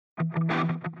Hey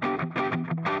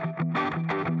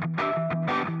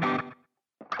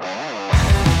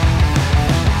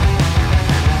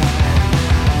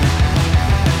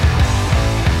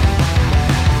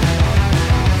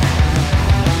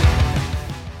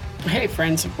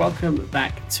friends, welcome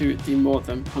back to the More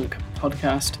Than Punk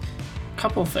podcast.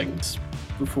 Couple things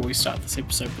before we start this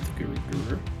episode with the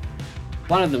Guru.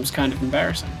 One of them's kind of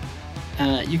embarrassing.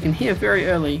 You can hear very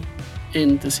early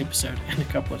in this episode and a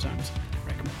couple of times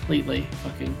I completely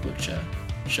fucking butcher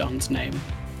Jean's name.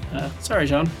 Sorry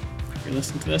Jean, if you're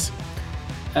listening to this.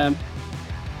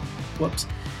 Whoops.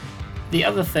 The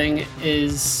other thing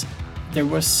is there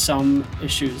were some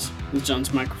issues with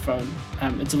John's microphone.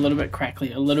 It's a little bit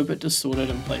crackly, a little bit distorted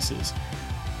in places.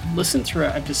 Listen through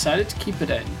it. I've decided to keep it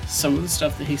in. Some of the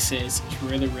stuff that he says is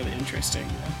really, really interesting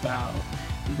about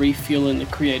refueling the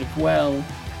creative well,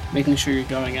 making sure you're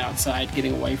going outside,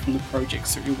 getting away from the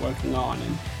projects that you're working on,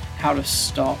 and how to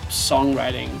stop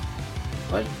songwriting.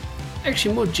 But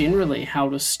actually, more generally, how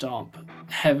to stop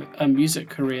have a music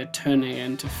career turning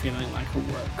into feeling like a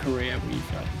work career where you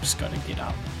feel like you've just got to get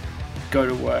up, go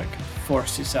to work,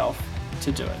 force yourself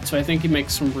to do it. So I think he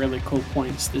makes some really cool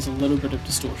points. There's a little bit of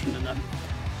distortion in it,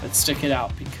 but stick it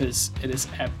out because it is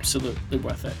absolutely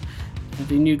worth it.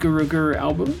 The new Guru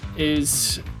album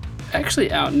is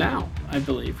actually out now, I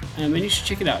believe, and you should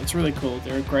check it out. It's really cool.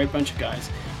 They're a great bunch of guys,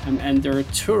 and they're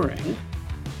touring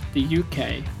the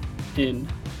UK in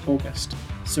August.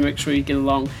 So make sure you get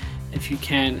along if you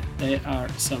can. There are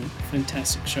some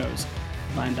fantastic shows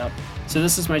lined up. So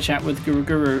this is my chat with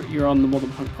Guru. You're on the More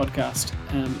Than Punk podcast.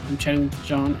 I'm chatting with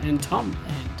John and Tom,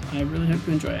 and I really hope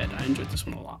you enjoy it. I enjoyed this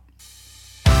one a lot.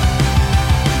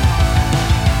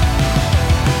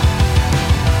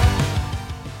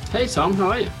 Hey Tom,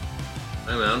 how are you?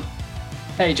 Hey man.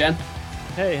 Hey Jen.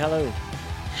 Hey, hello.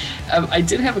 I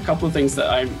did have a couple of things that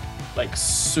I'm like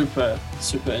super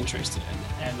interested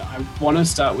in, and I want to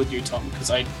start with you, Tom,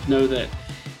 because I know that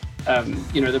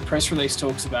the press release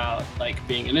talks about like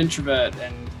being an introvert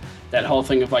and that whole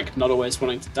thing of like not always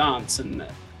wanting to dance. And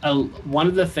one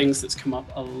of the things that's come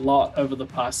up a lot over the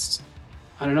past,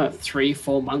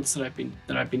 3-4 months that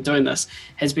I've been doing this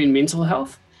has been mental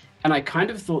health. And I kind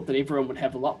of thought that everyone would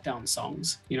have lockdown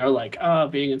songs, like,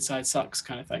 being inside sucks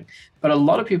kind of thing. But a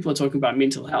lot of people are talking about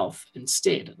mental health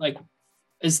instead. Like,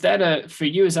 is that for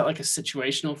you, is that like a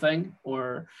situational thing,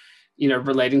 or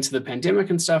relating to the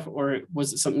pandemic and stuff, or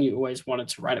was it something you always wanted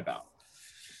to write about?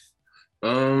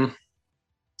 To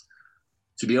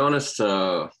be honest,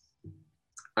 I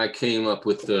came up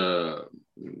with the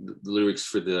lyrics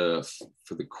for the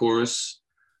chorus,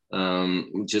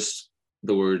 just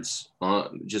the words,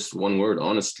 just one word,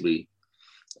 honestly,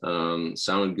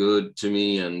 sounded good to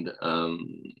me. And a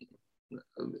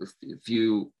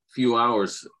few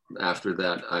hours after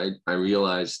that, I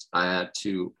realized I had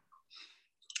to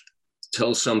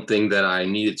tell something that I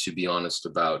needed to be honest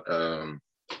about,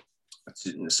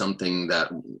 something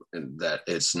that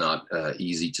it's not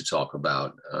easy to talk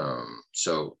about.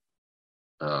 So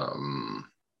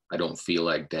I don't feel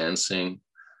like dancing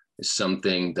is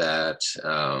something that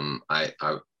I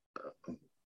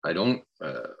don't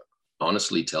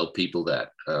honestly tell people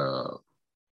that.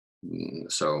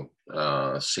 So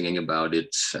singing about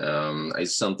it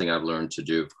is something I've learned to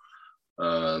do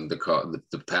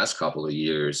the past couple of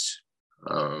years.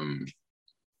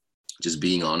 Just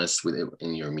being honest with it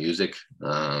in your music,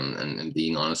 and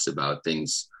being honest about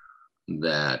things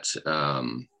that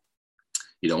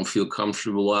you don't feel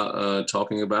comfortable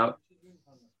talking about.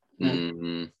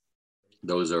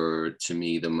 Those are, to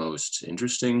me, the most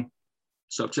interesting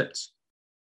subjects.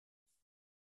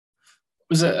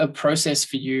 Was it a process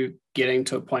for you getting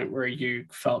to a point where you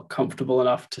felt comfortable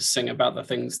enough to sing about the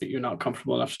things that you're not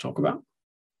comfortable enough to talk about?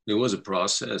 It was a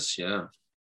process, yeah.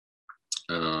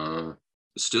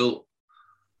 Still,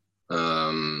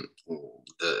 the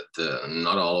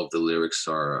not all of the lyrics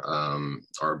are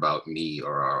about me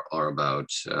or are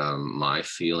about my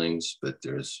feelings, but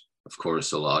there's, of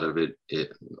course, a lot of it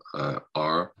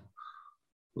are.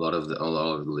 A lot of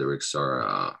the lyrics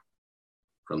are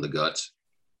from the gut,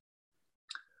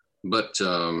 but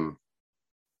some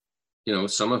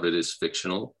of it is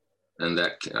fictional, and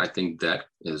I think that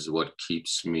is what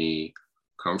keeps me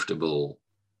comfortable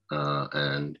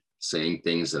and saying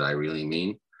things that I really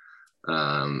mean,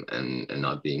 and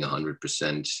not being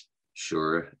 100%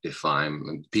 sure if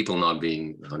people not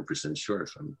being 100% sure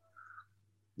if I'm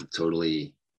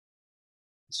totally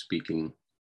speaking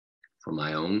from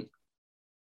my own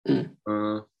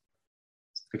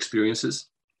experiences.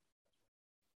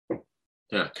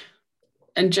 Yeah.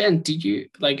 And Jen, do you,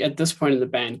 like, at this point in the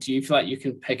band, do you feel like you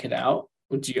can pick it out?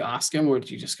 Or do you ask him, or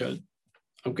do you just go,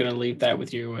 I'm going to leave that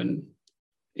with you, and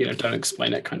don't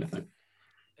explain it, kind of thing.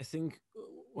 I think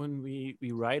when we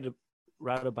write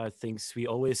about things, we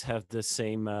always have the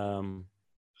same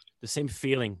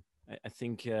feeling. I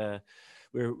think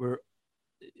we're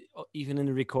even in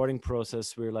the recording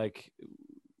process,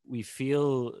 we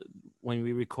feel when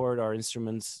we record our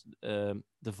instruments the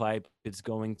vibe it's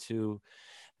going to,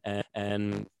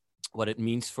 and what it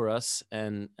means for us.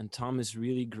 And Tom is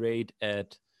really great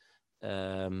at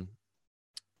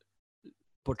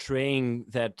portraying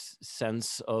that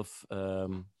sense of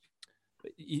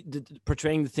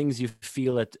portraying the things you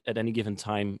feel at any given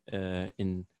time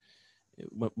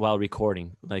while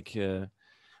recording.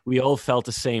 We all felt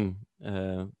the same.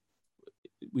 I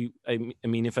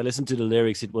mean, if I listen to the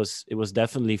lyrics, it was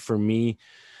definitely for me.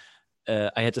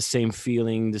 I had the same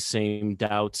feeling, the same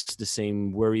doubts, the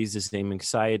same worries, the same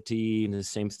anxiety, and the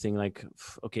same thing. Like,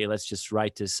 okay, let's just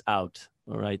write this out.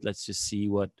 All right, let's just see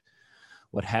what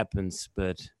happens.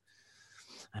 But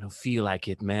I don't feel like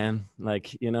it, man.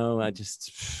 Like, I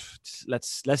just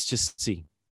let's just see.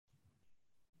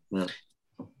 Yeah.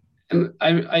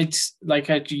 I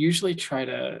usually try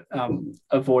to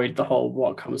avoid the whole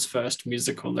what comes first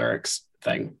musical lyrics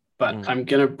thing, but I'm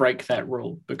gonna break that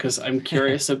rule because I'm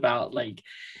curious about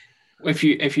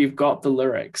if you've got the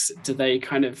lyrics, do they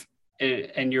kind of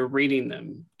and you're reading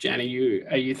them, Jan, are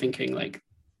you thinking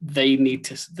they need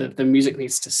to the music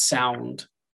needs to sound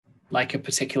like a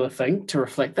particular thing to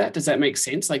reflect that? Does that make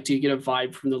sense? Do you get a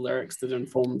vibe from the lyrics that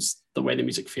informs the way the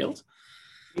music feels?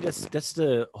 That's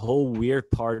the whole weird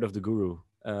part of the Guru,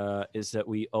 is that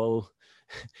we all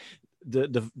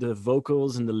the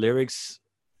vocals and the lyrics,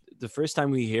 the first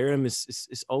time we hear them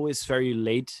is always very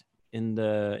late in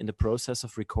the process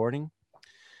of recording,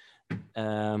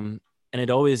 and it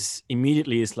always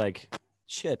immediately is like,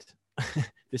 shit,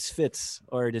 this fits,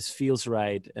 or this feels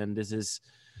right, and this is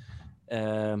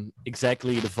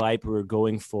exactly the vibe we're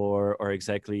going for, or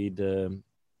exactly the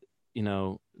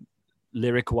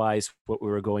lyric wise what we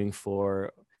were going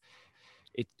for.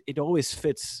 It always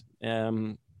fits,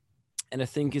 and I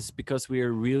think it's because we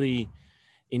are really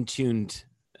in tuned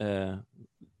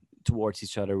towards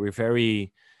each other. We're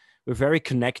very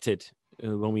connected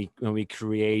when we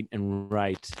create and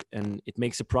write, and it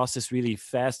makes the process really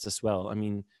fast as well. I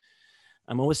mean,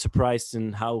 I'm always surprised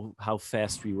in how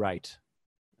fast we write,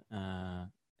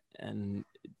 and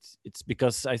it's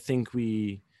because I think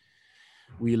we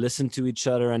listen to each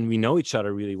other and we know each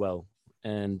other really well.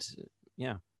 And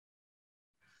yeah,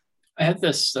 I have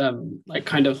this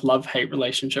kind of love-hate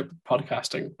relationship with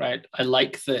podcasting, right? I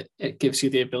like that it gives you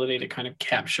the ability to kind of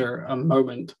capture a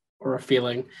moment or a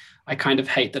feeling. I kind of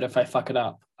hate that if I fuck it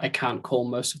up, I can't call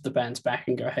most of the bands back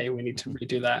and go, hey, we need to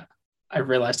redo that. I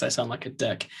realized I sound like a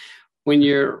dick. When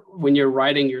you're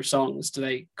writing your songs, do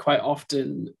they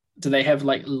have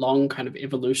long kind of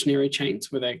evolutionary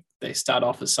chains where they start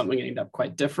off as something and end up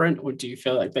quite different? Or do you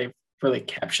feel like they've really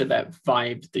captured that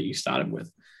vibe that you started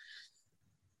with?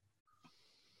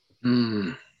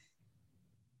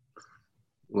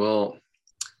 Well,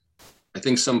 I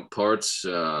think some parts,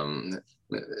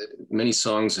 many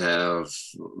songs have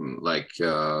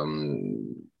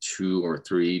 2 or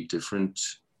 3 different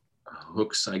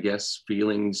hooks, I guess,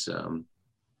 feelings.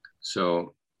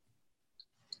 So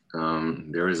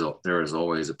there is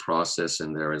always a process,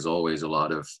 and there is always a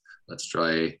lot of let's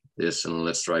try this and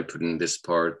let's try putting this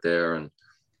part there, and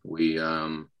we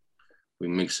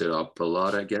mix it up a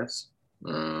lot, I guess.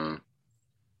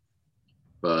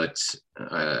 But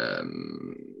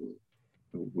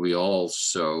we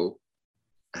also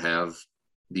have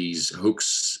these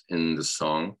hooks in the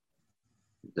song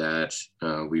that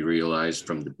we realized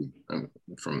from the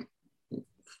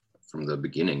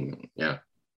beginning. Yeah.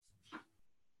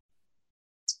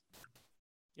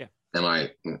 Am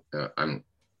I'm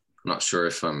not sure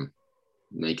if I'm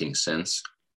making sense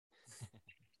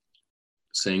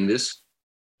saying this.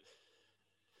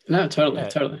 No,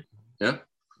 totally. Yeah.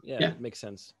 It makes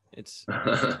sense. It's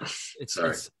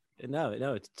sorry. No,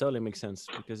 it totally makes sense,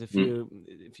 because if you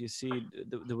see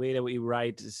the way that we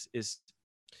write is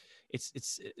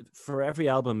it's for every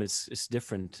album is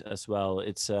different as well.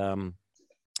 It's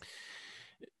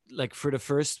like for the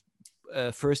first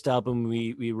album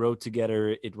we wrote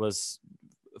together, it was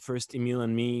first Emil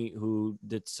and me who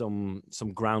did some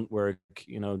groundwork,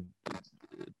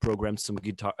 programmed some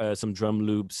guitar, some drum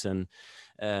loops, and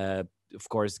of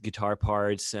course guitar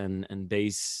parts and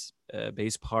bass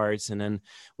parts, and then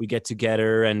we get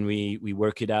together and we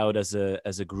work it out as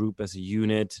a group, as a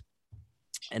unit,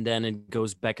 and then it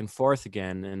goes back and forth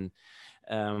again. And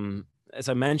as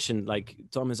I mentioned, like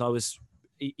Tom is always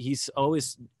he's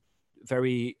always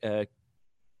very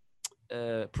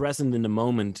present in the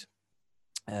moment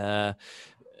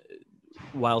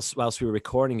whilst we were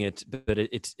recording it. But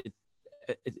it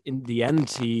in the end,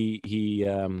 he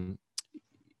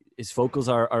his vocals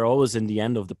are always in the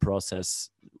end of the process,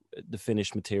 the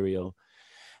finished material,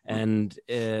 and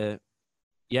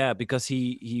because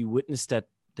he witnessed that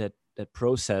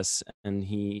process, and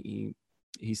he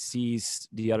sees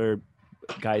the other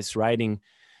guys writing.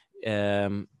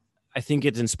 I think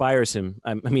it inspires him.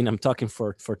 I mean, I'm talking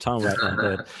for Tom right now,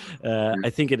 but I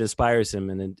think it inspires him,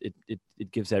 and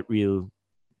it gives that real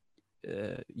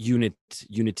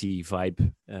unity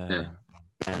vibe.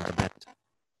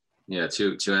 Yeah,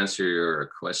 to answer your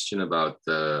question about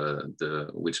the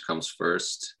which comes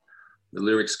first, the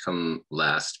lyrics come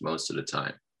last most of the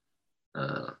time,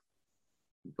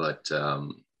 but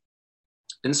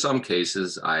in some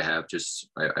cases I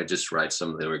just write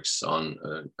some lyrics on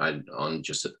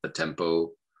just a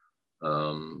tempo.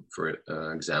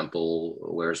 For example,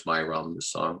 "Where's My Rum," the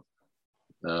song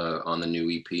on the new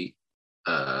EP,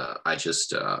 I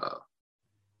just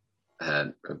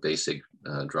had a basic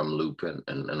drum loop,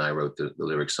 and I wrote the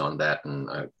lyrics on that, and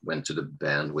I went to the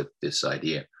band with this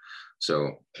idea.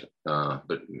 So,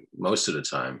 but most of the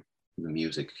time, the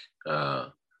music,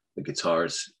 the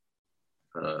guitars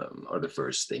are the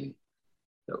first thing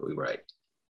that we write.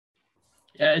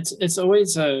 Yeah, it's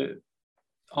always a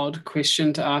odd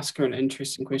question to ask, or an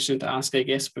interesting question to ask, I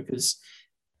guess, because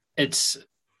it's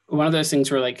one of those things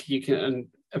where like you can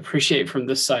appreciate from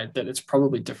this side that it's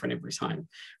probably different every time,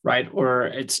 right? Or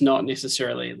it's not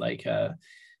necessarily like a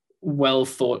well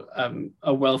thought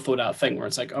out thing where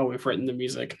it's like, oh, we've written the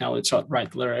music, now let's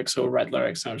write the lyrics, or write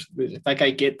lyrics now. Like,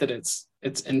 I get that it's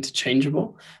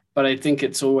interchangeable, but I think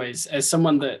it's always, as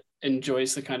someone that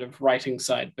enjoys the kind of writing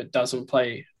side but doesn't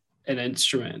play an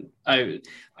instrument, I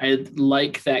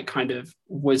like that kind of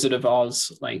Wizard of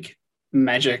Oz like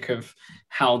magic of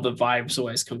how the vibes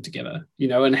always come together, you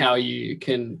know, and how you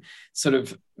can sort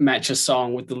of match a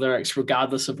song with the lyrics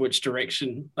regardless of which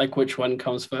direction, like which one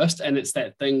comes first. And it's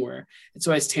that thing where it's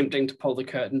always tempting to pull the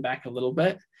curtain back a little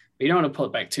bit, but you don't want to pull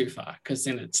it back too far, because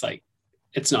then it's like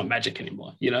it's not magic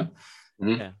anymore, you know.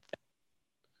 Yeah,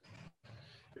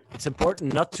 it's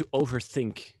important not to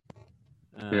overthink.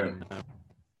 Yeah.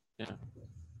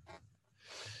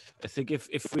 I think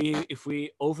if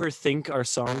we overthink our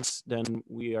songs, then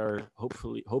we are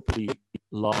hopefully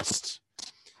lost.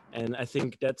 And I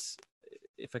think that's,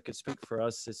 if I could speak for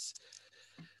us,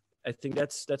 I think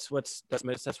that's what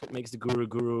makes the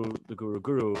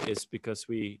guru is because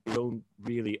we don't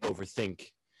really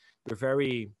overthink. We're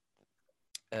very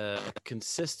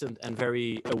consistent and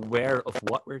very aware of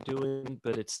what we're doing,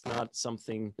 but it's not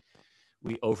something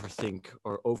we overthink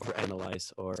or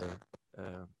overanalyze or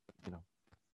you know.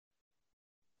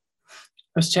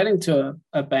 I was chatting to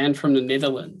a band from the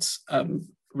Netherlands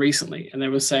recently, and they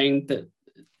were saying that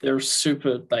they're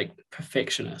super like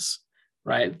perfectionists,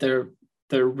 right? They're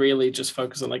really just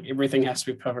focused on like everything has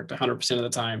to be perfect 100% of the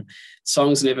time.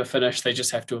 Songs never finish; they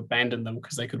just have to abandon them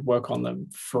because they could work on them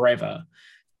forever.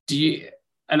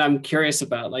 And I'm curious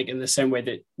about, like, in the same way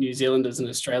that New Zealanders and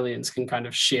Australians can kind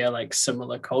of share like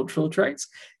similar cultural traits.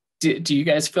 Do you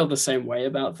guys feel the same way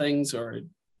about things, or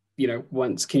you know,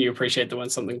 can you appreciate that when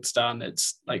something's done,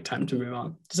 it's like time to move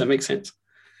on? Does that make sense?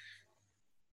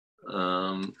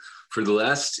 For the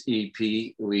last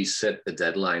EP, we set a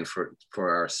deadline for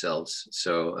ourselves.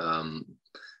 So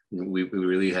we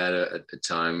really had a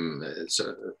time.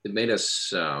 So it made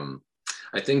us,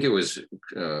 I think it was,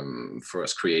 for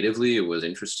us creatively, it was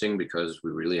interesting because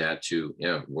we really had to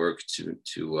work to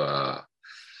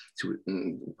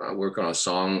work on a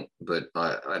song, but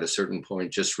at a certain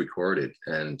point just record it,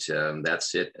 and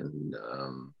that's it. And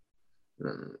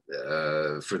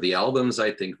for the albums,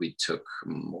 I think we took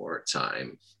more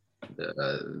time.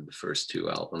 The first two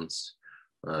albums,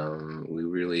 we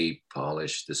really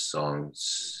polished the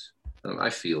songs. I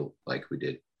feel like we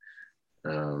did,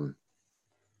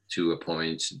 to a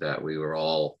point that we were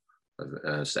all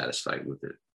satisfied with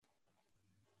it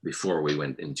before we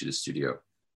went into the studio.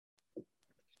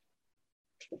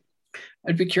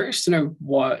 I'd be curious to know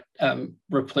what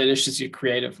replenishes you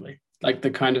creatively, like the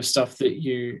kind of stuff that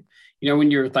you know, when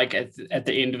you're like at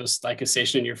the end of a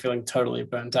session and you're feeling totally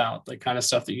burnt out, the kind of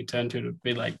stuff that you turn to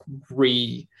be like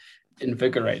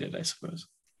reinvigorated, I suppose.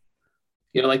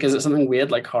 You know, like, is it something weird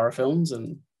like horror films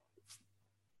and,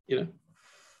 you know?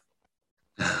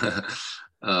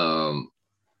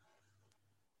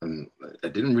 I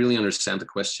didn't really understand the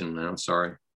question. I'm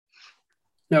sorry.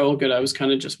 No, all good. I was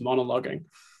kind of just monologuing.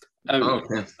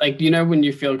 Okay. Like, you know, when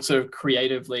you feel sort of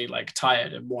creatively like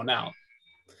tired and worn out,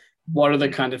 what are the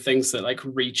kind of things that like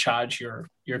recharge your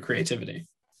creativity?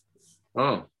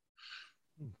 Oh,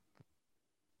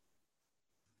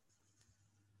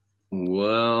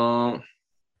 well,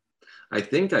 I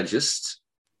think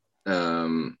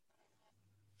um,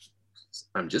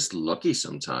 I'm just lucky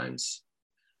sometimes.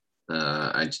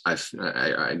 I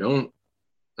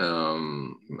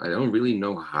don't really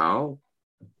know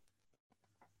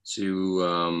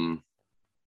to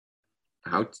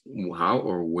how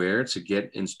or where to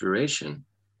get inspiration.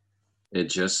 It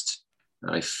just,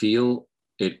 I feel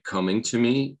it coming to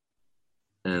me,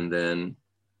 and then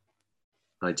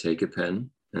I take a pen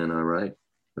and I write.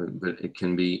 But it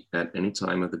can be at any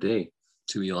time of the day,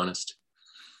 to be honest.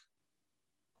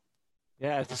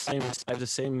 Yeah, I have the same. I have the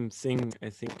same thing. I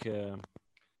think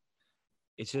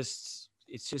it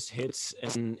just hits,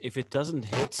 and if it doesn't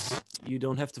hit, you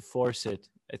don't have to force it.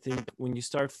 I think when you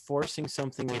start forcing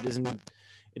something, it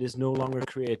is no longer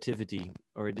creativity,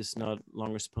 or it is not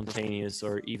longer spontaneous,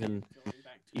 or even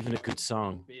a good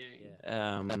song.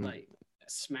 Like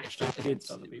smashed up against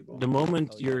other people. The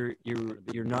moment you're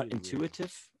not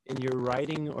intuitive in your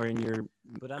writing or in your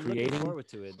But I'm creating, looking forward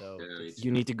to it though.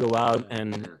 you need to go out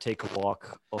and take a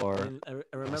walk, or I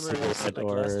remember cigarette, like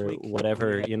or last week,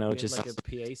 whatever, we had just like a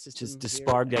PA system just to here,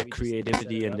 spark and that we just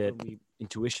creativity set it and up that we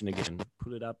intuition again.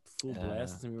 put it up full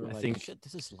blast, and we were I like, think shit,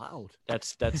 this is loud.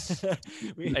 That's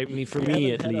We- I mean, for we me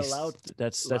haven't at had a least, loud-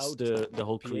 that's loud the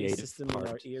whole PA creative system in our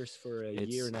part. ears for a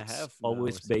It's year and a half. now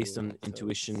always or based so, on so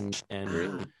intuition and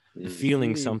Really? the Mm.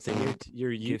 feeling really something.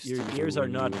 your gives your to ears you are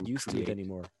when not you used to it create.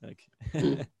 anymore. Like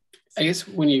I guess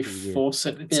when you Pretty weird. force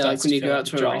it, Yeah, like starts when to you feel go like out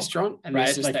a to a job, restaurant and right?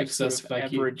 there's this Like like it's sort sort of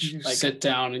of like average, you like sit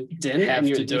down and dinner, have and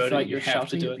you to do feel it, like and you're you have to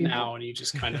shouting do at it people. now, and you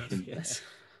just kind of, Yes.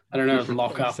 I don't know,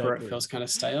 lock up, or it Exactly. feels kind of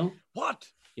stale. what?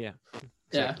 Yeah,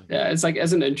 Yeah, exactly. yeah. It's like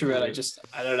as an introvert,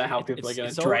 I don't know how people are It's- going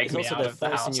it's to al- drag it's me also out that of the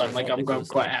force in house. your I'm like, head I'm because,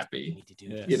 quite like, happy. You need to do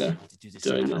Yeah. this. You know, you need to do this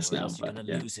doing now, this or now, else you're but gonna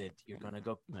yeah. lose it. You're gonna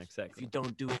go. If Exactly. you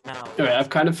don't do it now, Anyway, I've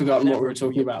kind of forgotten what we were never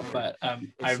talking reappear. about, but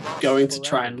I'm not going to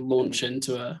try forever. and launch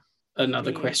into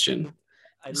another Me, question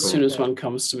I as love soon as that. one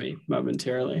comes to me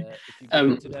momentarily. If you get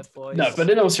Um, into that voice, No, but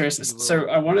in all seriousness, you so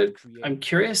will create I'm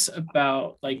curious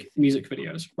about like music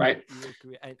videos, right? you will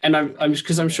create- And I'm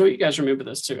because I'm that- sure you guys remember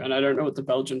this too, and I don't know what the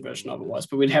Belgian version of it was,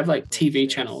 but we'd have like TV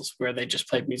channels where they just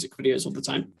played music videos all the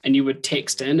time, and you would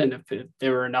text in, and if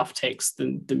there were enough texts,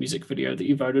 then the music video that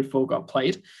you voted for got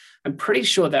played. I'm pretty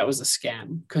sure that was a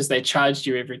scam because they charged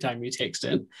you every time you text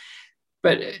in.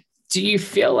 But do you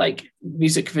feel like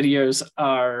music videos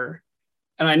are,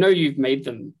 and I know you've made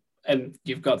them and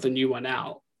you've got the new one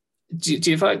out, do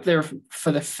you feel like they're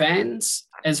for the fans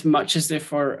as much as they're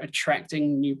for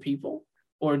attracting new people?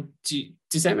 Or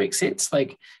does that make sense?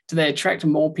 Like, do they attract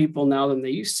more people now than they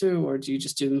used to, or do you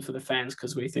just do them for the fans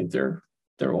because we think they're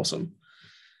awesome?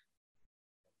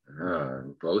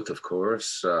 Both, of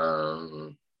course.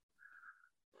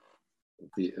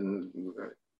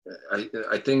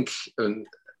 I think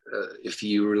if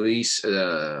you release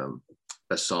a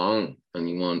song and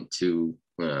you want to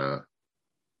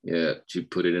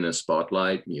put it in a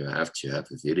spotlight, you have to have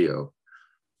a video,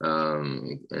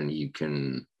 and you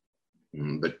can.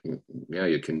 But yeah,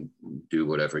 you can do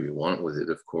whatever you want with it.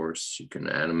 Of course, you can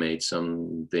animate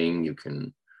something. You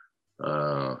can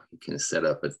set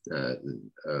up a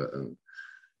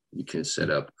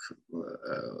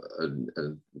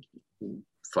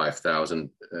 5,000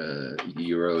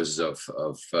 euros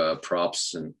of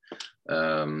props and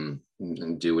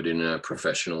do it in a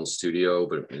professional studio.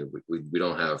 But we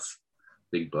don't have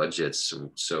big budgets,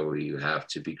 so you have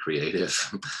to be creative.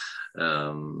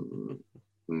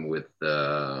 With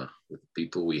the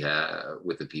people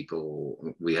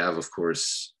we have, of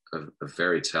course, a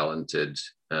very talented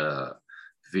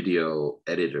video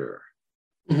editor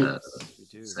and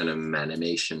an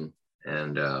animation,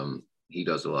 and he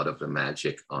does a lot of the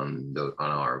magic on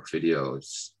our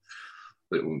videos.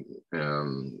 But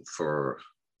for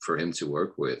him to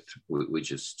work with, we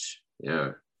just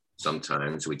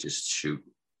sometimes we just shoot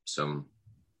some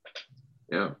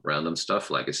random stuff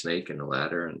like a snake and a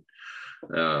ladder and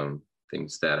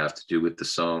things that have to do with the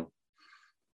song.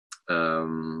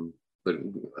 But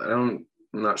I'm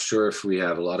not sure if we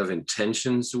have a lot of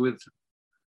intentions with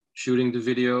shooting the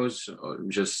videos, or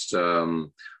just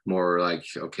more like,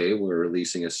 okay, we're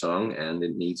releasing a song and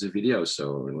it needs a video,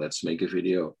 so let's make a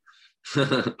video.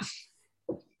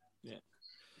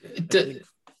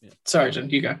 Sorry, John,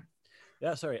 you go.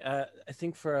 Yeah, sorry. I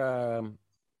think for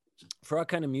our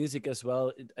kind of music as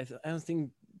well, I don't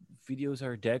think videos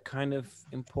are that kind of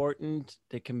important.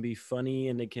 They can be funny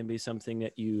and they can be something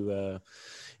that you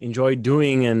enjoy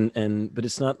doing, but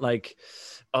it's not like,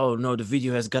 oh no, the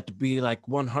video has got to be like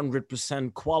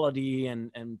 100% quality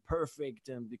and perfect,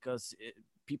 and because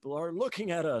people are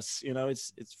looking at us. You know,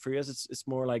 it's for us. It's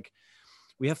more like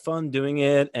we have fun doing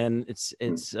it, and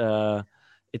it's a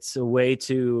way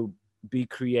to be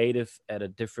creative at a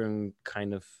different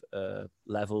kind of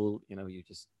level. You know, you're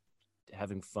just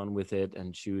having fun with it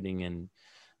and shooting and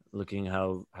looking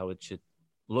how it should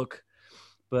look.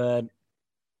 But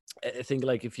I think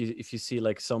like if you see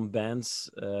like some bands,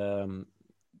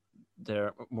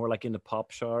 they're more like in the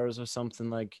pop genres or something.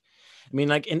 Like, I mean,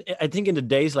 like I think in the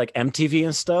days like MTV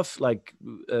and stuff, like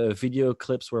video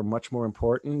clips were much more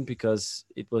important because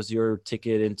it was your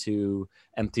ticket into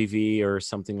MTV or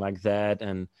something like that,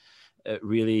 and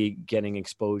really getting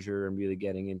exposure and really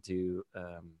getting into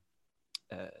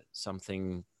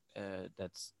something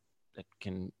that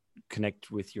can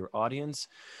connect with your audience.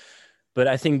 But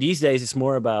I think these days it's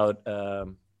more about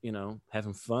you know,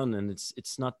 having fun, and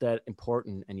it's not that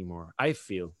important anymore. I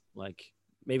feel like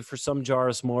maybe for some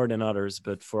genres more than others,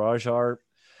 but for our genre,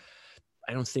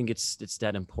 I don't think it's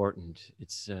that important.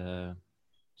 It's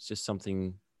just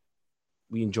something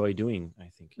we enjoy doing,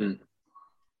 I think.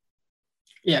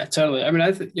 Yeah, totally. I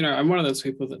mean, you know, I'm one of those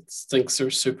people that thinks they're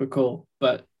super cool,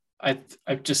 but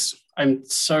I'm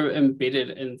so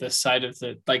embedded in the side of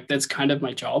the, like, that's kind of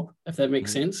my job, if that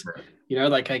makes sense. You know,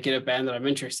 like I get a band that I'm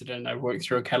interested in, I work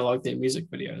through a catalog their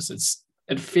music videos.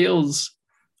 It feels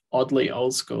oddly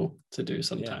old school to do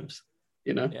sometimes,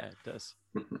 you know? Yeah, it does.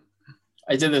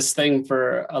 I did this thing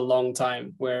for a long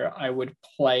time where I would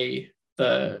play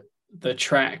the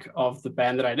track of the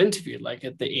band that I'd interviewed, like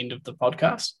at the end of the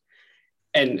podcast.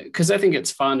 And because I think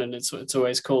it's fun and it's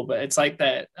always cool, but it's like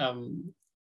that,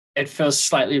 it feels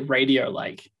slightly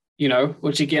radio-like, you know,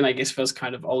 which again, I guess feels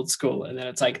kind of old school. And then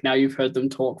it's like, now you've heard them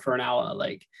talk for an hour,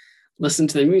 like listen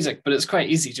to their music, but it's quite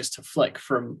easy just to flick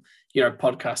from, you know,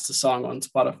 podcast to song on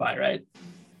Spotify, right?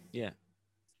 Yeah.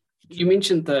 You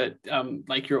mentioned that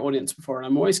like your audience before, and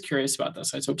I'm always curious about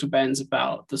this. I talk to bands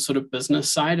about the sort of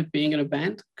business side of being in a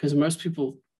band, because most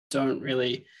people don't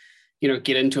really, you know,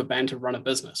 get into a band to run a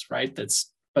business, right?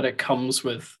 But it comes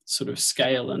with sort of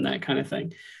scale and that kind of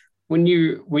thing. When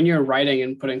you're writing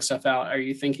and putting stuff out, are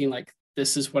you thinking like,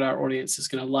 this is what our audience is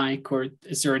going to like, or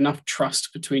is there enough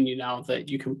trust between you now that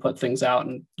you can put things out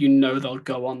and you know they'll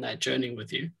go on that journey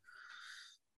with you?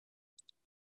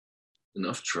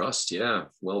 Enough trust, yeah.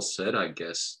 Well said, I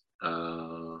guess.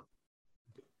 Enough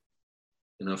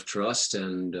trust,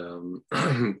 and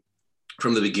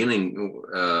from the beginning,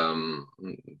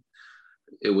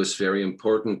 it was very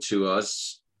important to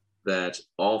us that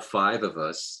all five of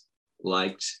us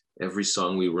liked every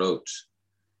song we wrote.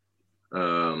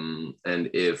 And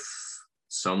if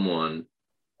someone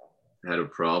had a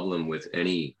problem with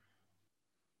any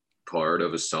part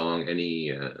of a song,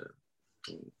 any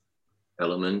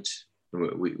element,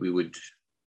 we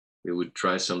would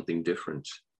try something different.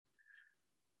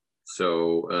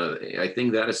 So I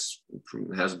think that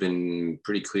has been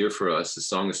pretty clear for us. The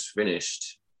song is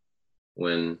finished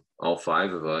when all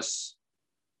five of us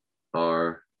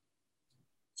are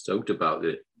stoked about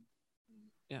it.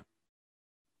 Yeah,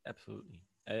 absolutely.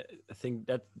 I think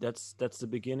that's the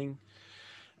beginning,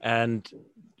 and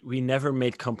we never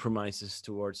made compromises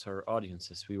towards our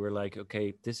audiences. We were like,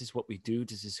 okay, this is what we do,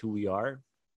 this is who we are,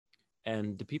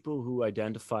 and the people who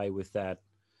identify with that,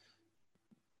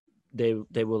 they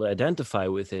will identify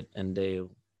with it and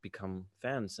they'll become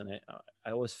fans. And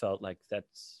I always felt like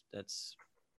that's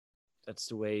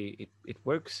the way it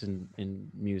works in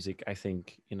music. I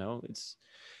think, you know,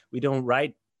 we don't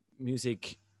write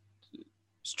music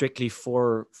strictly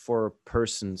for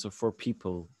persons or for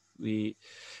people. We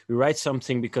write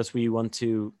something because we want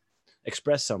to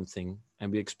express something,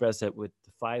 and we express that with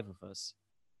the five of us.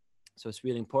 So it's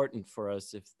really important for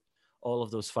us if all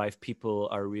of those five people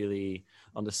are really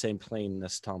on the same plane,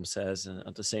 as Tom says, and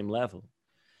at the same level.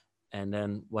 And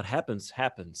then what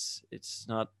happens. It's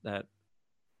not that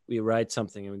we write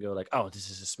something and we go like, oh, this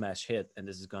is a smash hit, and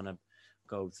this is gonna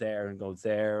go there and go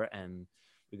there, and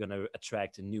we're gonna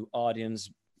attract a new audience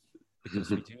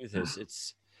because we do this.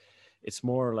 It's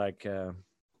more like,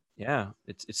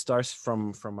 it starts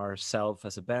from ourselves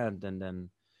as a band, and then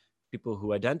people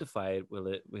who identify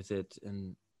with it,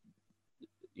 and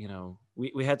you know,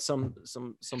 we had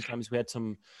sometimes we had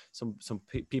some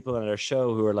people on our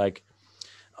show who were like,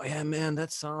 oh yeah, man,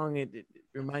 that song, it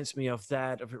reminds me of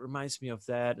that, or it reminds me of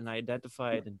that, and I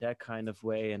identify it in that kind of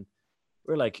way. And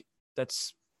we're like,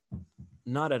 that's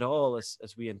not at all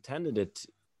as we intended it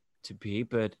to be,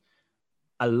 but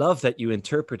I love that you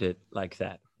interpret it like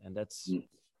that. And that's, you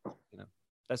know,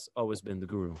 that's always been the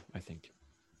guru, I think.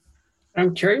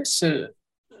 I'm curious to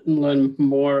learn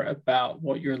more about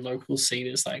what your local scene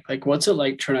is like. Like, what's it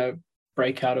like trying to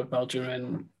break out of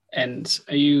Belgium, and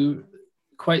are you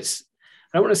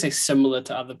I don't want to say similar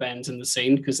to other bands in the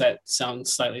scene because that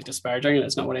sounds slightly disparaging and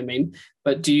that's not what I mean.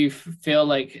 But do you feel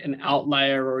like an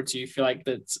outlier, or do you feel like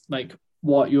that's like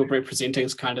what you're representing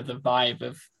is kind of the vibe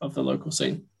of the local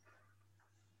scene?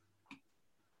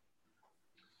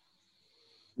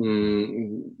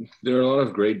 There are a lot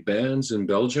of great bands in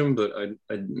Belgium, but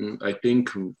I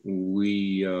think when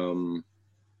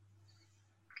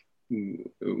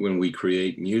we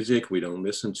create music, we don't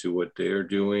listen to what they're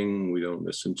doing. We don't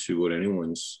listen to what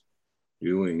anyone's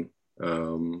doing.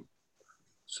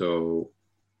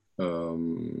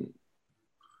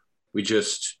 We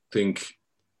just think,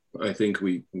 I think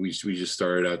we just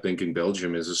started out thinking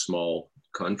Belgium is a small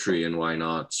country, and why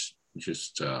not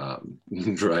just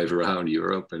drive around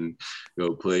Europe and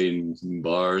go play in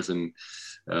bars and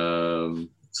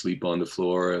sleep on the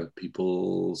floor of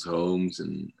people's homes.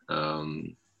 And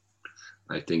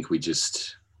I think we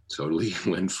just totally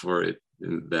went for it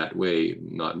that way,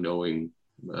 not knowing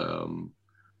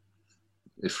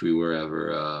if we were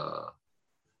ever,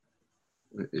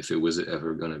 if it was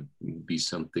ever going to be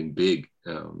something big.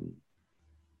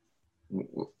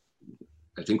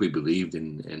 I think we believed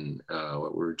in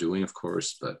what we were doing, of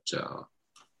course, but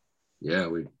yeah,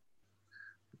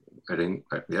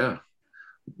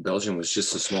 Belgium was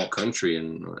just a small country,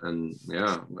 and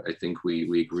yeah, I think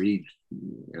we agreed,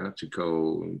 yeah, to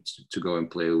go and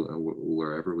play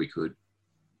wherever we could.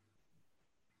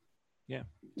 Yeah,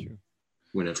 true.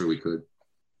 Whenever we could.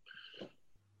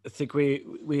 I think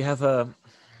we have a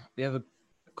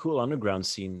cool underground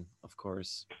scene, of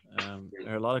course.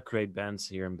 There are a lot of great bands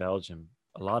here in Belgium,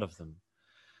 a lot of them.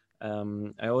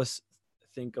 I always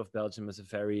think of Belgium as a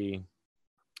very,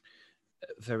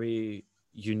 very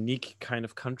unique kind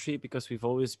of country, because we've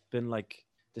always been like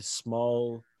this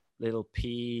small little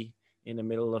pea in the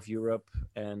middle of Europe,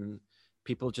 and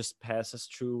people just pass us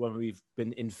through when we've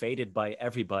been invaded by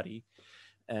everybody.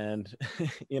 And,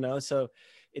 so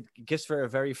it gives for a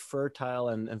very fertile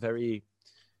and very,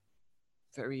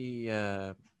 very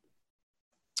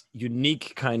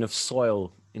unique kind of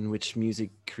soil in which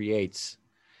music creates.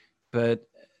 But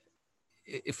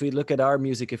if we look at our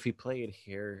music, if we play it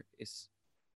here,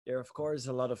 there are, of course,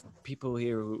 a lot of people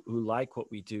here who like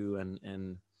what we do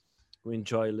and who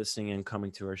enjoy listening and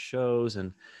coming to our shows.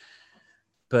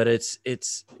 But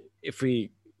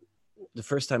the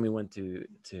first time we went to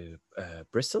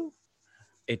Bristol,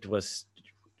 it was,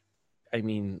 I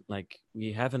mean, like,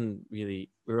 we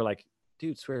were like,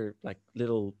 dudes, we're like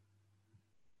little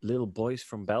boys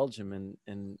from Belgium,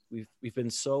 and we've been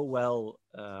so well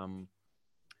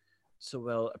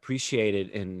appreciated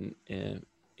in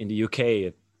the UK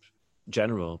in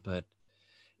general. But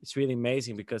it's really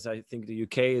amazing, because I think the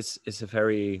UK is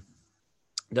the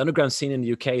underground scene in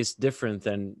the UK is different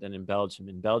than in Belgium.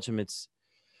 In Belgium, it's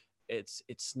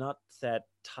not that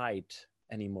tight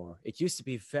anymore. It used to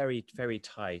be very, very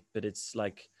tight, but it's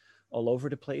like all over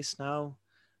the place now.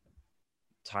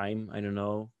 I don't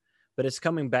know, but it's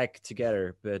coming back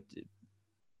together. But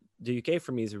the UK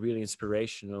for me is a really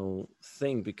inspirational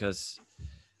thing, because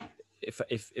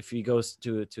if he goes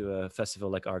to a festival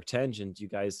like Arctangent, you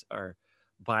guys are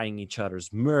buying each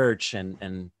other's merch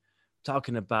and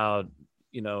talking about,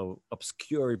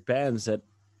 obscure bands that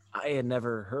I had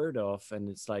never heard of, and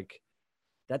it's like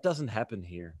that doesn't happen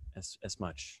here as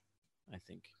much, I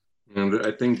think. And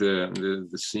I think the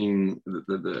scene,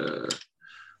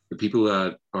 the people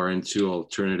that are into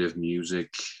alternative music,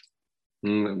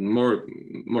 more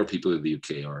people in the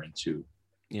UK are into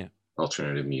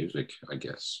alternative music, I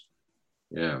guess.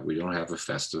 Yeah, we don't have a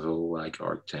festival like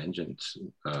Arctangent.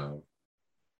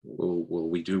 Well,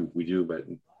 we do, but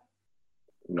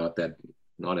not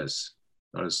as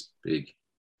big.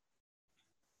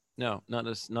 No, not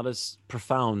as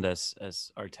profound as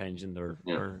Arctangent or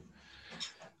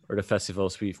the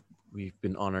festivals we've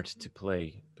been honored to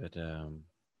play. But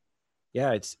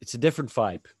yeah, it's a different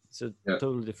vibe. It's a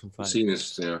totally different vibe. The scene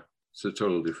is it's a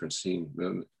totally different scene.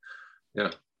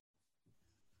 Yeah.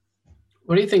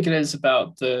 What do you think it is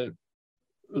about the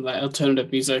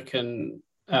alternative music and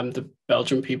the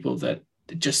Belgian people that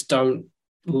just don't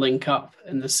link up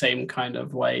in the same kind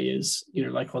of way as,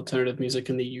 like alternative music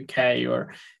in the UK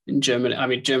or in Germany? I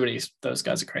mean, Germany, those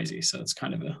guys are crazy, so it's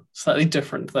kind of a slightly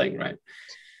different thing, right?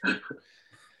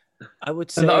 I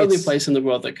would say and the only place in the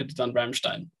world that could have done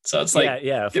Rammstein. So it's like,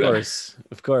 of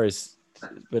course.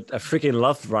 But I freaking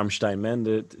love Rammstein, man.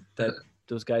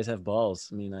 Those guys have balls.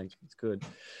 I mean, like, it's good.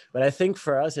 But I think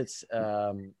for us, it's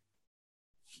I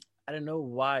don't know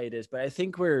why it is, but I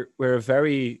think we're a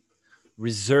very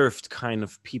reserved kind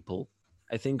of people.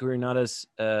 I think we're not as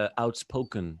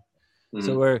outspoken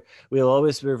So we're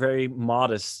very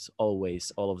modest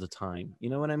always, all of the time. You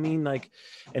know what I mean? Like,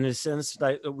 in a sense,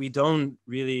 like we don't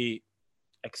really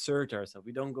exert ourselves.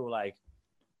 We don't go like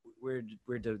we're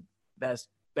the best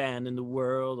band in the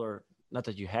world, or not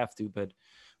that you have to, but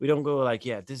we don't go like,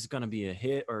 yeah, this is gonna be a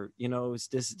hit, or you know,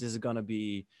 this is gonna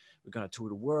be, we're gonna tour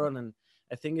the world. And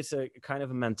I think it's a kind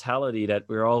of a mentality that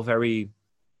we're all very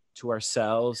to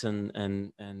ourselves,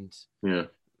 and yeah.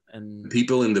 And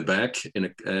people in the back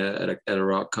at a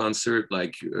rock concert,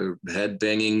 like head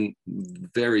banging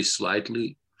very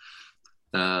slightly.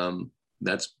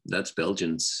 That's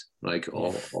Belgians. Like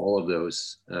all of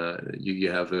those.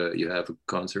 You have a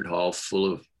concert hall full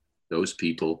of those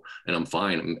people, and I'm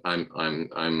fine.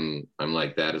 I'm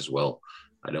like that as well.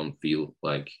 I don't feel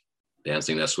like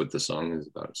dancing. That's what the song is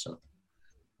about. So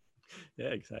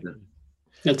yeah, exactly.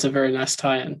 It's a very nice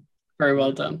tie-in. Very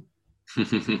well done.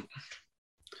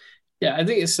 Yeah, I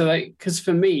think it's so, like, because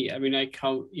for me, I mean, I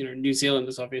can't, you know, New Zealand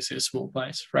is obviously a small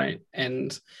place, right?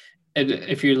 And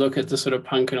if you look at the sort of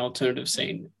punk and alternative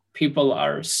scene, people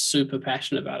are super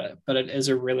passionate about it, but it is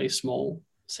a really small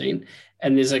scene.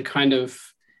 And there's a kind of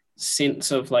sense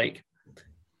of like,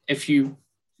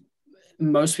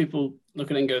 most people look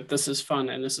at it and go, this is fun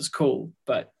and this is cool,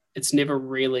 but it's never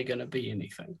really going to be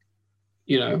anything.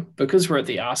 You know, because we're at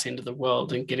the arse end of the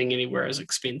world and getting anywhere is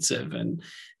expensive and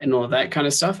all of that kind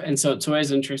of stuff. And so it's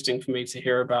always interesting for me to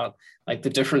hear about like the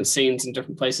different scenes in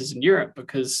different places in Europe,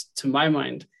 because to my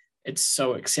mind, it's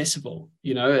so accessible.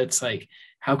 You know, it's like,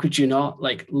 how could you not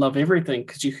like love everything?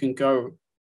 Because you can go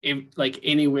like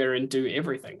anywhere and do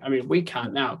everything. I mean, we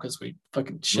can't now because we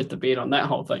fucking shit the bed on that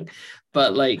whole thing.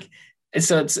 But like,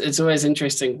 so it's always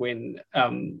interesting when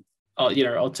you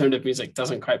know, alternative music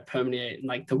doesn't quite permeate in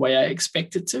like the way I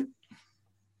expect it to.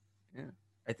 Yeah,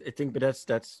 I think, but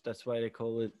that's why they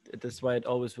call it. That's why it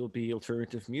always will be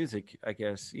alternative music, I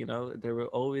guess. You know, there will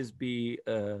always be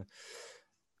a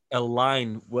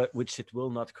line which it will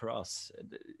not cross,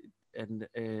 and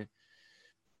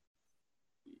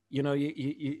you know,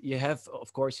 you have,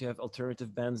 of course, you have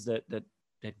alternative bands that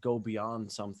go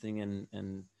beyond something,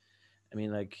 and I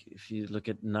mean, like if you look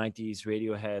at '90s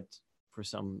Radiohead, for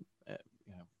some.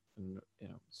 You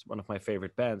know, it's one of my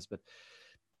favorite bands, but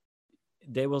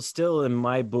they will still, in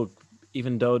my book,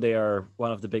 even though they are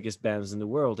one of the biggest bands in the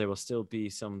world, there will still be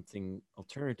something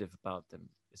alternative about them.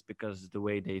 It's because the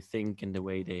way they think and the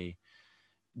way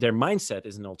their mindset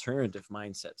is an alternative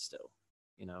mindset still.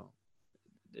 You know,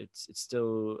 it's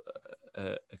still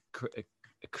a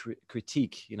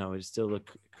critique. You know, it's still a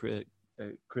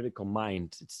critical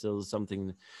mind. It's still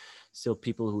something, still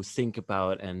people who think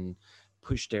about and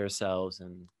push themselves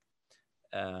and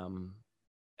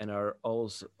are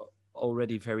also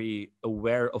already very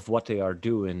aware of what they are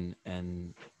doing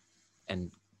and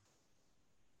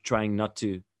trying not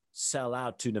to sell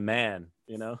out to the man,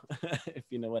 you know, if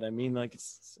you know what I mean, like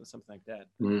it's something like that.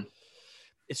 Mm.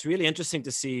 It's really interesting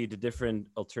to see the different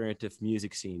alternative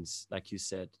music scenes, like you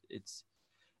said.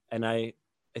 And I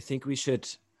think we should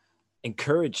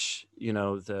encourage, you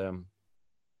know, the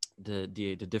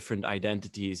different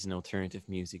identities in alternative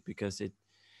music, because it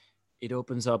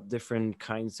opens up different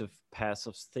kinds of paths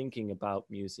of thinking about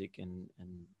music and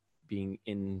being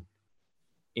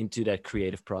into that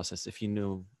creative process, if you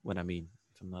know what I mean,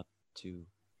 if I'm not too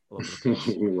all over the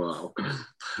place. Wow.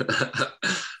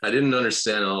 I didn't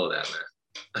understand all of that,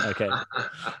 man. Okay.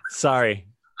 Sorry.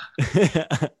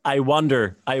 I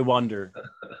wonder.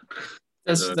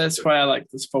 That's why I like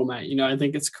this format. You know, I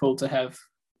think it's cool to have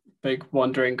big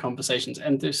wandering conversations,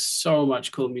 and there's so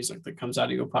much cool music that comes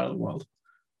out of your part of the world.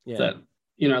 Yeah. That,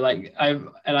 you know, like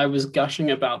I was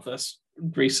gushing about this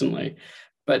recently,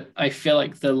 but I feel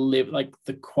like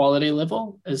the quality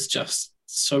level is just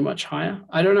so much higher.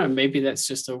 I don't know, maybe that's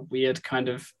just a weird kind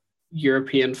of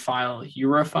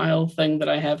Europhile thing that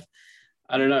I have.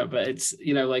 I don't know, but it's,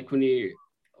 you know, like when you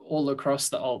all across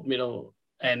the alt metal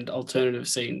and alternative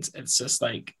scenes, it's just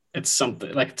like it's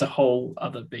something like it's a whole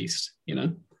other beast, you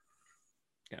know?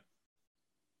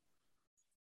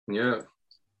 Yeah.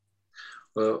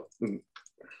 Well,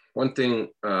 one thing,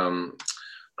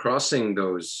 crossing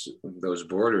those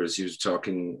borders, he was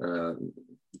talking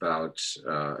about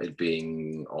it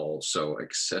being also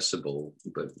accessible,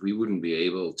 but we wouldn't be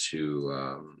able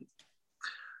to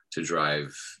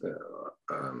drive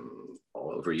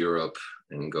all over Europe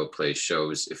and go play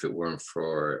shows if it weren't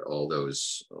for all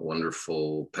those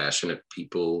wonderful, passionate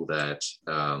people that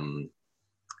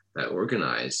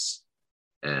organize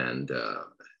and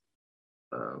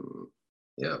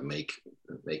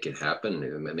make it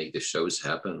happen, make the shows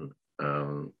happen,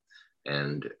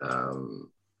 and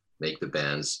make the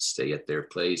bands stay at their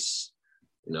place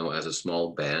You know, as a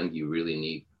small band, you really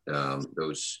need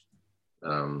those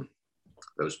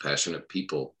passionate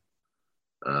people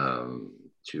to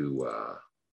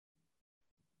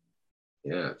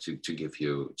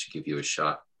give you a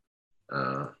shot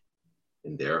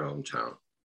in their hometown.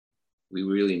 We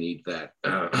really need that.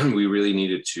 We really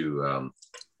needed to.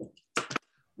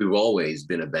 We've always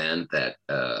been a band that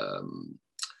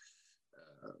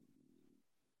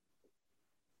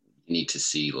you need to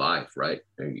see live, right?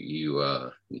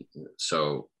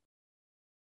 So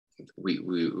we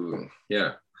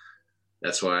yeah.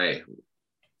 That's why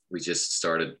we just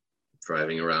started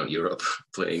driving around Europe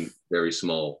playing very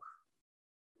small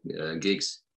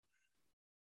gigs.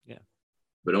 Yeah.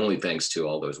 But only thanks to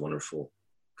all those wonderful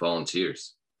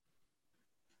volunteers.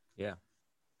 Yeah.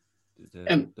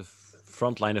 The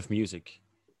front line of music.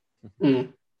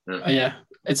 Yeah,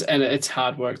 it's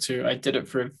hard work too. I did it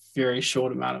for a very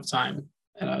short amount of time,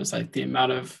 and I was like, the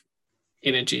amount of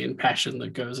energy and passion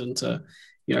that goes into,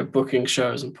 you know, booking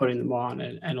shows and putting them on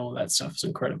and all that stuff is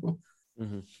incredible.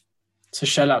 Mm-hmm. So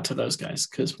shout out to those guys,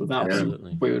 because without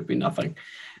them, we would be nothing.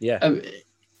 Yeah.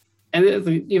 And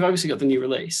you've obviously got the new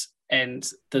release and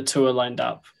the tour lined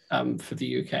up for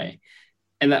the UK.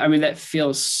 And I mean, that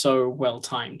feels so well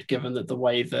timed, given that the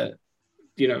way that,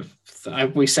 you know,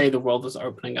 we say the world is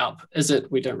opening up. Is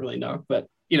it? We don't really know. But,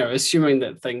 you know, assuming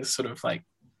that things sort of like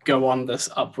go on this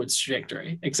upwards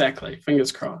trajectory. Exactly.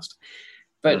 Fingers crossed.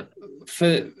 But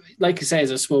for, like you say,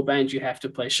 as a small band, you have to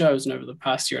play shows. And over the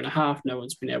past year and a half, no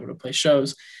one's been able to play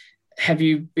shows. Have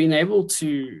you been able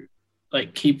to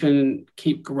like keep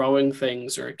growing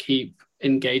things or keep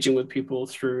engaging with people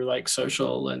through like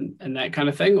social and that kind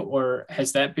of thing? Or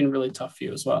has that been really tough for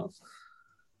you as well?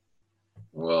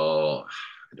 Well,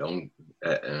 I don't,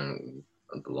 the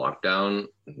lockdown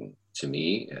to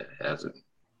me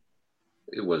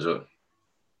it was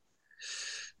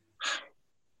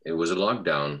a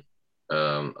lockdown.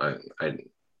 I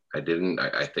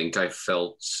think I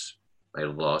felt I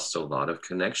lost a lot of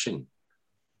connection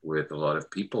with a lot of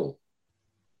people.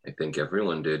 I think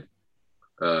everyone did.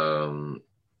 You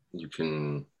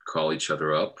can call each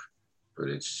other up, but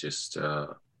it's just,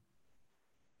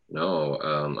 no,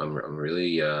 I'm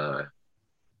really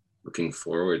looking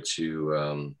forward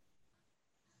to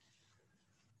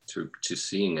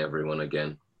seeing everyone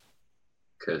again.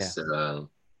 Because,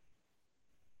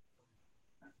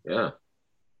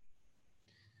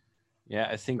 Yeah,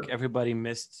 I think everybody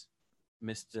missed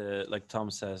like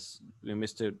Tom says, we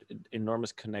missed an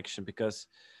enormous connection, because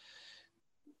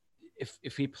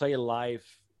if we play live,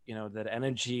 you know, that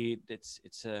energy, it's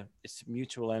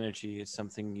mutual energy. It's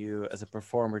something you as a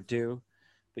performer do,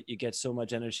 but you get so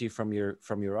much energy from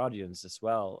your audience as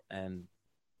well, and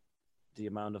the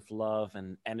amount of love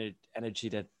and energy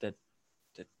that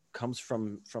comes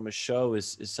from a show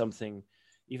is something,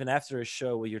 even after a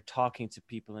show where you're talking to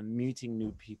people and meeting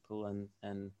new people,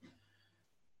 and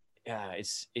yeah,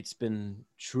 it's been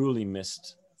truly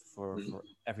missed for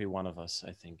every one of us,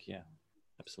 I think. Yeah,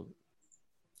 absolutely.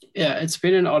 Yeah, it's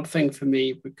been an odd thing for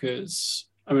me, because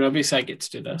I mean, obviously I get to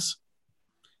do this,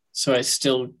 so I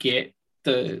still get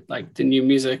the new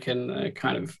music and the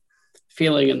kind of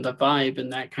feeling and the vibe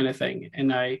and that kind of thing.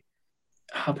 And oh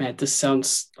man, this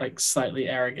sounds like slightly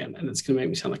arrogant, and it's gonna make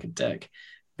me sound like a dick,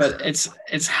 but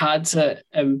it's hard to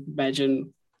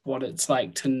imagine what it's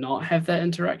like to not have that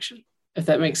interaction, if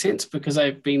that makes sense, because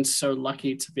I've been so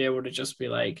lucky to be able to just be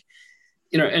like,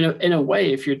 you know, in a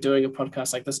way, if you're doing a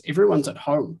podcast like this, everyone's at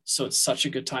home, so it's such a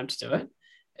good time to do it.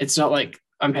 It's not like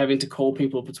I'm having to call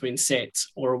people between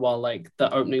sets, or while like the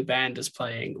opening band is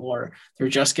playing, or they're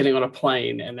just getting on a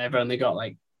plane and they've only got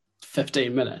like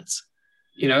 15 minutes.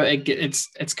 You know,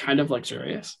 it's kind of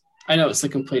luxurious. I know it's the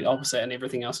complete opposite and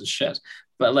everything else is shit,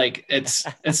 but like it's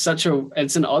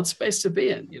an odd space to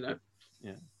be in, you know?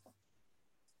 Yeah.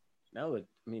 No, I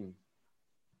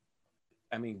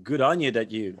mean, good on you that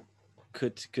you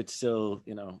could still,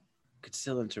 you know,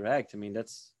 interact. I mean,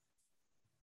 it's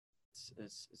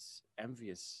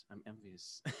envious. I'm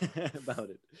envious about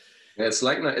it. Yeah, it's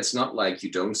not like you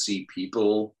don't see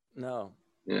people. No.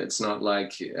 Yeah, it's not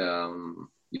like you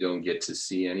don't get to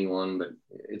see anyone, but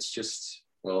it's just,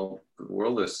 well, the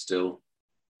world is still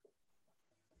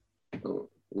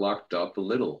locked up a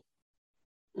little.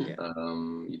 Yeah.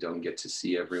 You don't get to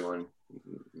see everyone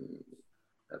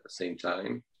at the same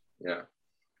time. Yeah.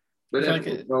 But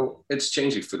it's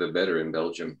changing for the better in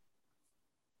Belgium.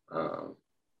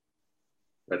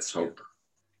 Let's hope.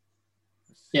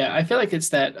 Yeah, I feel like it's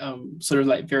that sort of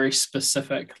like very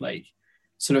specific, like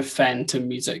sort of fan to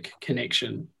music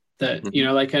connection that, you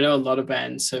know, like I know a lot of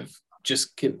bands have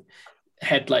just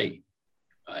had like,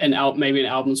 maybe an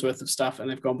album's worth of stuff, and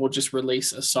they've gone, we'll just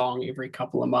release a song every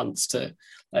couple of months to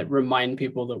like remind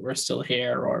people that we're still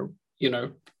here, or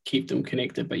keep them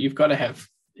connected. But you've got to have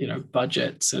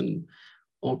budgets and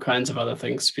all kinds of other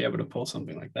things to be able to pull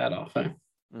something like that off.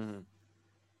 Mm-hmm.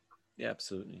 Yeah,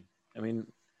 absolutely. I mean,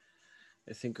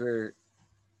 I think we're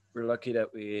lucky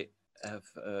that we have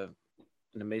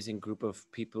an amazing group of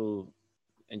people,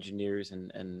 engineers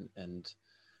and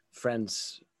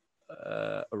friends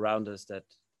around us that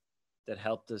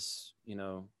helped us,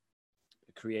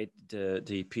 create the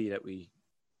EP that we're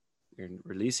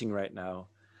releasing right now.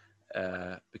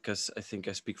 Because I think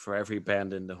I speak for every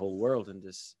band in the whole world in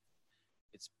this.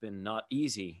 It's been not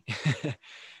easy.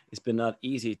 It's been not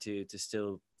easy to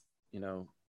still,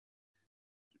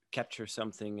 capture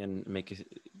something and make a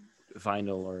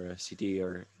vinyl or a CD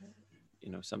or,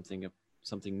 something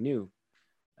new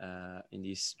in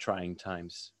these trying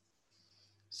times.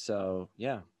 So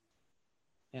yeah,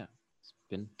 it's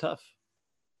been tough.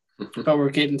 But we're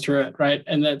getting through it, right?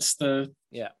 And that's the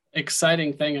Yeah.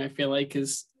 exciting thing, I feel like,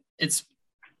 is it's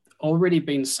already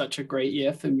been such a great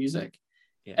year for music.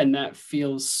 Yeah. And that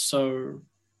feels so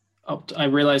I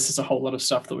realize there's a whole lot of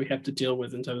stuff that we have to deal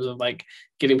with in terms of like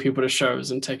getting people to shows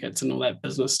and tickets and all that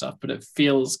business stuff, but it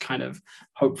feels kind of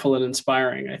hopeful and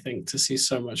inspiring, I think, to see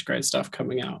so much great stuff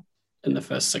coming out in the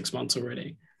first 6 months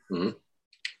already. Mm-hmm.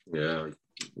 Yeah,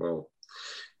 well,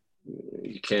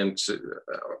 you can't,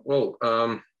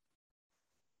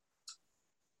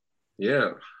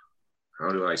 yeah,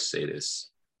 how do I say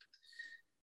this?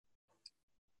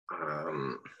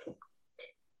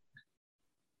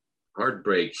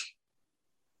 Heartbreak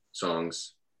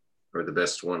songs are the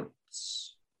best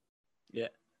ones. Yeah.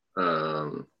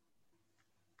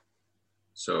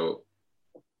 So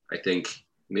I think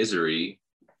Misery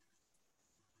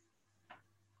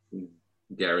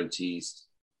guarantees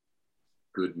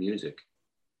good music.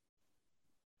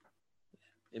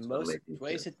 In most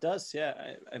ways it does.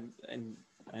 Yeah, I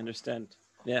understand.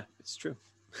 Yeah, it's true.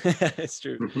 It's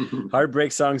true.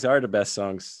 Heartbreak songs are the best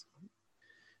songs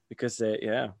because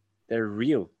they're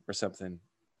real or something.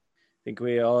 I think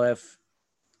we all have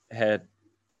had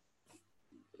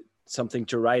something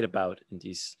to write about in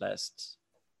these last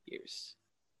years.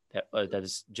 That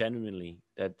is genuinely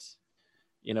that,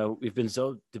 we've been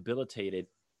so debilitated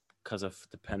because of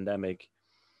the pandemic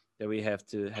that we had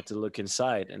to look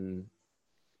inside, and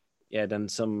then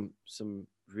some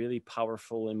really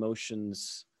powerful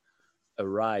emotions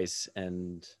arise.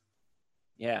 And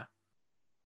I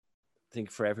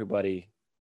think for everybody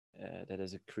that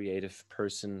is a creative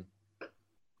person,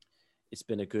 it's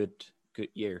been a good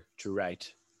year to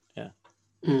write.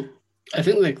 I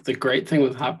think like the great thing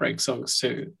with heartbreak songs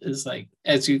too is, like,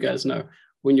 as you guys know,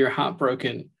 when you're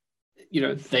heartbroken,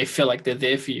 they feel like they're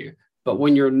there for you, but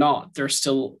when you're not, they're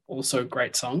still also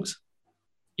great songs.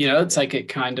 It's like it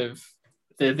kind of,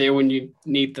 they're there when you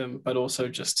need them, but also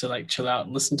just to like chill out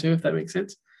and listen to, if that makes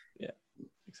sense. Yeah,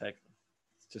 exactly.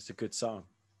 It's just a good song.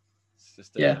 It's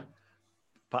just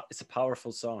it's a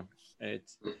powerful song.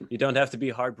 You don't have to be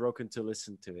heartbroken to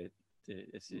listen to it,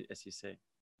 as you say.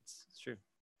 It's true.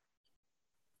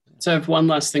 So I have one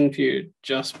last thing for you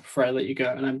just before I let you go,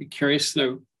 and I'd be curious to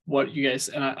know what you guys,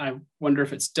 and I wonder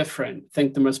if it's different,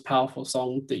 think the most powerful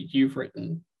song that you've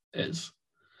written is.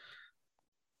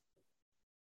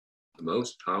 The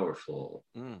most powerful.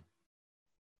 Man.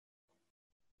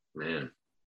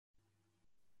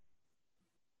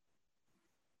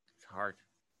 It's hard.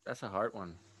 That's a hard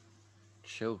one.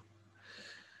 Chill.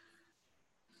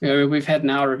 We've had an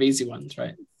hour of easy ones,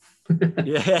 right?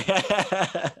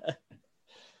 Yeah.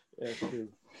 Yeah, true.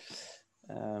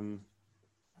 I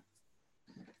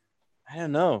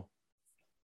don't know.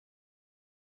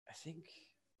 I think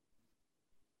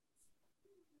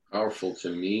Powerful to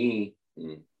me.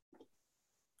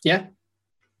 Yeah.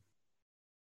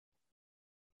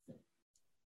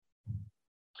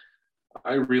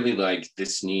 I really like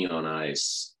Disney on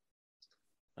Ice.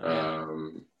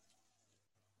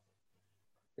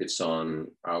 It's on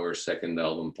our second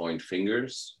album, Point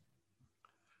Fingers.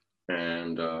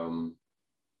 And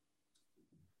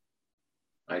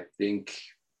I think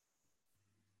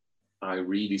I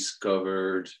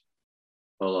rediscovered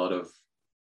a lot of,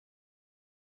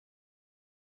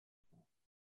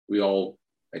 we all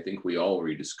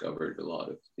rediscovered a lot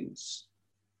of things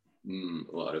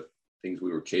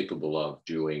we were capable of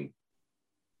doing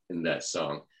in that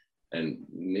song. And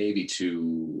maybe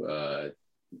to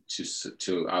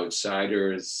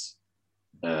outsiders,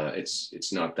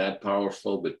 it's not that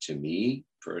powerful, but to me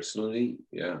personally,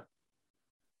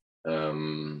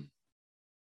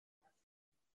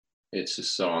 it's a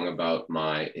song about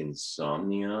my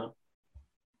insomnia,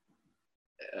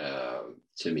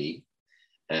 to me.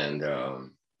 And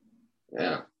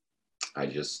yeah, I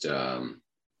just I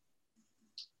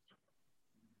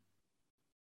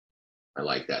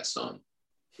like that song.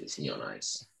 It's Neon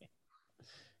Ice.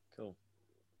 Cool.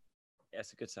 Yeah,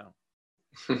 it's a good sound.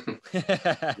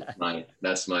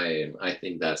 That's my I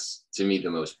think that's, to me, the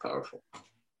most powerful.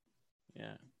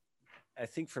 Yeah, I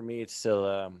think for me it's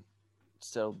still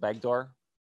Backdoor,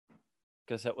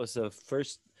 because that was the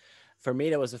first, for me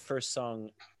that was the first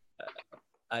song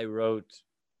I wrote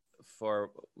for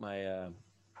my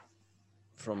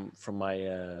from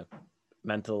my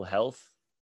mental health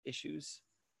issues.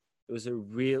 It was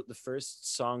the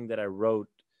first song that I wrote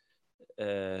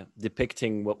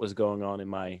depicting what was going on in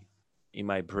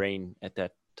my brain at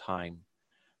that time.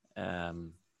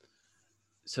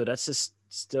 So that's just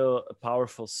still a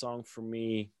powerful song for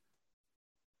me.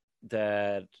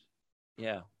 That,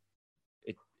 yeah,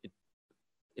 it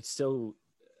still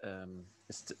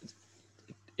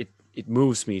it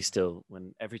moves me still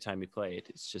when every time we play it.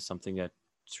 It's just something that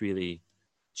really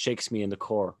shakes me in the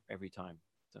core every time.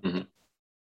 So. Mm-hmm.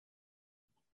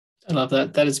 I love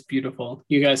that. That is beautiful.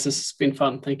 You guys, this has been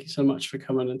fun. Thank you so much for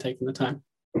coming and taking the time.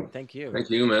 Thank you.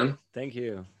 Thank you, man. Thank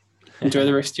you. Enjoy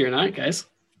the rest of your night, guys.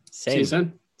 Same. See you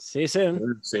soon. See you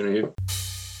soon. Same to you.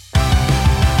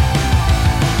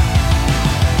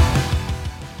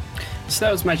 So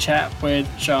that was my chat with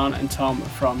John and Tom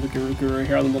from the Guru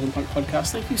here on the Modern Punk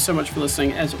Podcast. Thank you so much for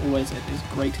listening. As always, it is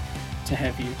great to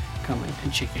have you coming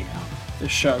and checking out the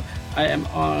show. I am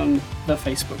on the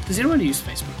Facebook. Does anyone use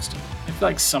Facebook still? I feel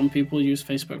like some people use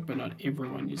Facebook, but not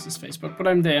everyone uses Facebook. But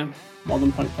I'm there,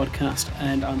 Modern Punk Podcast,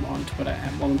 and I'm on Twitter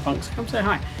at Modern Punk. So come say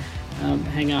hi,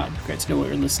 hang out. Great to know what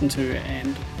you're listening to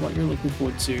and what you're looking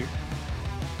forward to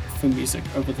for music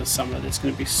over the summer. There's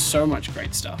going to be so much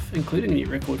great stuff, including a new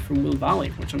record from Will Varley,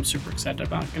 which I'm super excited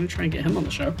about. I'm going to try and get him on the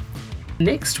show.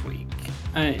 Next week,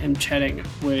 I am chatting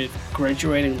with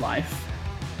Graduating Life,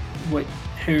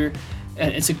 who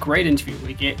it's a great interview.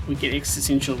 We get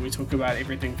existential. We talk about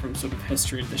everything from sort of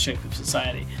history to the shape of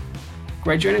society.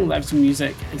 Graduating Life's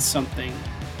music is something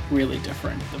really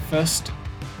different. The first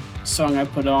song I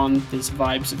put on, there's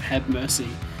vibes of Have Mercy,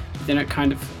 but then it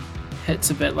kind of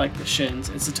hits a bit like the Shins.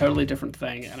 It's a totally different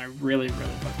thing, and I really,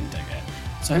 really fucking dig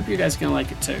it. So I hope you guys are going to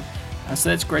like it too. So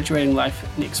that's Graduating Life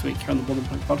next week here on the Modern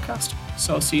Punk Podcast.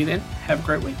 So I'll see you then. Have a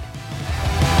great week.